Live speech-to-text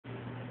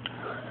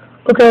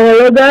Okay,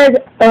 hello guys.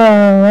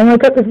 I'm gonna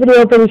cut this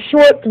video pretty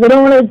short because I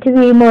don't want it to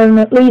be more than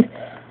at least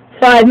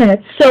 5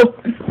 minutes. So,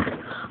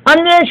 I'm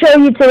gonna show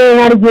you today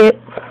how to get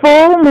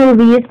full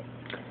movies.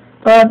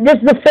 This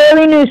is a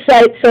fairly new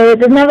site, so it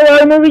doesn't have a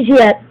lot of movies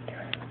yet,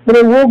 but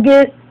it will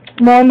get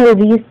more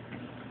movies.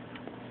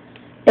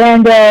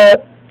 And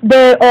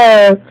they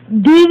are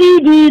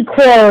DVD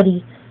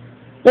quality.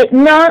 It's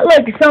not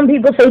like some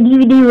people say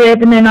DVD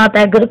rip and they're not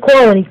that good at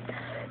quality.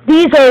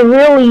 These are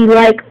really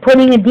like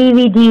putting a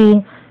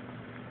DVD.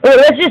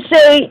 Let's just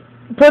say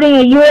putting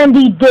a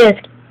UMD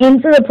disc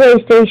into the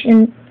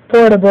PlayStation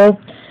Portable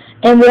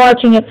and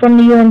watching it from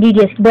the UMD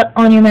disc, but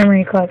on your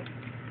memory card.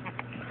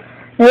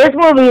 Now this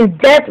movie is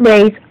Death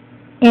Race,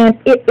 and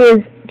it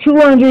is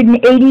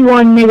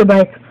 281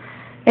 megabytes.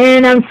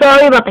 And I'm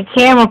sorry about the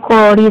camera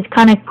quality, it's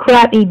kind of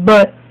crappy,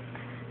 but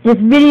this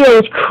video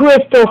is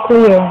crystal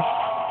clear.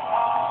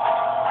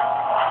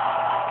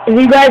 If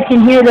you guys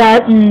can hear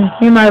that and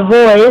hear my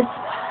voice,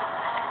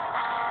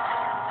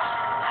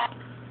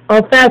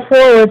 I'll fast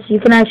forward so you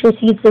can actually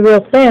see it's the real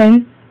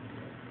thing.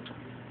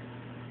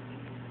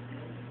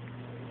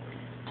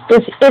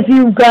 If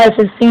you guys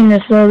have seen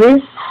this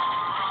movie.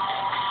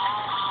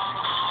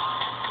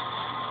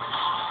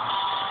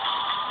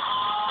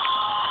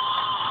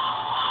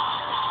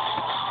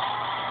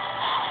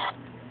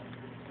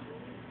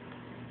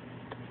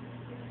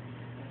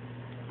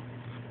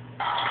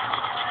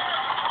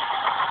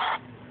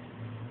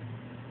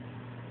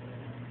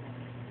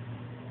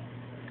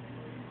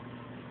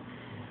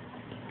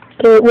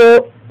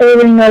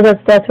 Everybody knows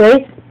that's Death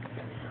Race.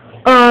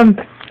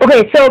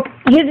 Okay, so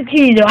here's the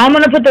key though. I'm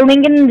gonna put the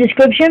link in the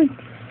description.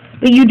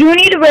 But you do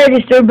need to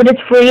register, but it's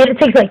free. It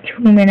takes like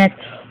 2 minutes.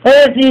 All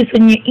you have to do is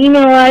put in your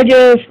email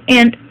address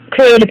and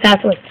create a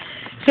password.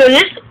 So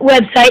this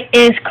website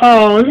is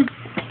called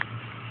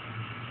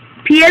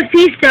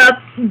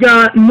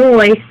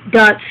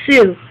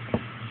pspstuff.moist.su.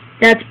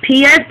 That's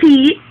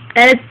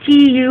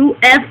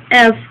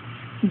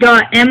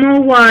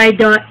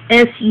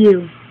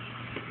pspstuff.moy.su.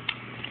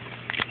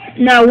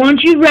 Now,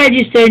 once you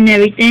register and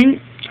everything,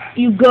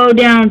 you go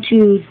down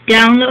to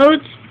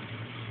Downloads,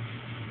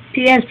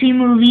 PSP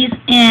Movies,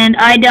 and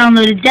I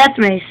downloaded Death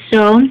Race.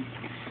 So,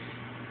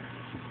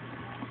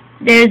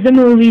 there's the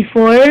movie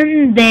for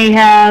it. They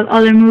have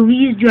other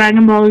movies,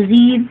 Dragon Ball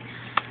Z.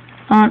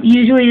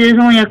 Usually, there's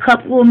only a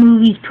couple of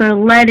movies per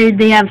letter.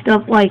 They have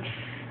stuff like,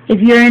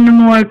 if you're into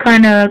more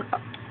kind of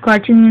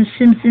cartoon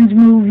Simpsons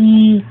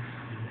movie,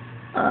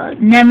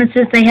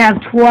 Nemesis, they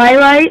have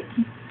Twilight.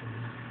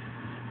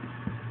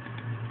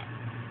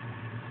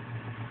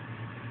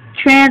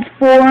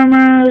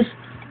 Transformers,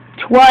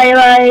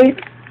 Twilight.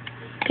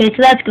 Okay, so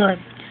that's good.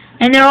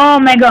 And they're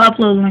all mega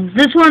upload links.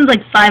 This one's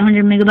like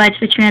 500 megabytes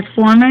for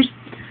Transformers.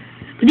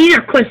 But these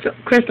are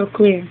crystal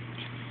clear.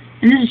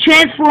 And this is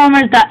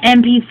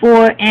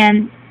Transformers.mp4,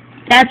 and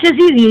that's just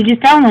easy. You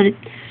just download it.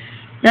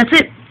 That's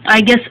it.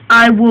 I guess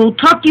I will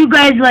talk to you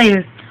guys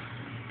later.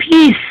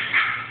 Peace.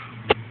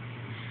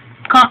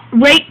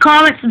 Rate,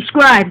 comment,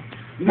 subscribe.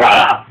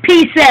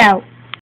 Peace out.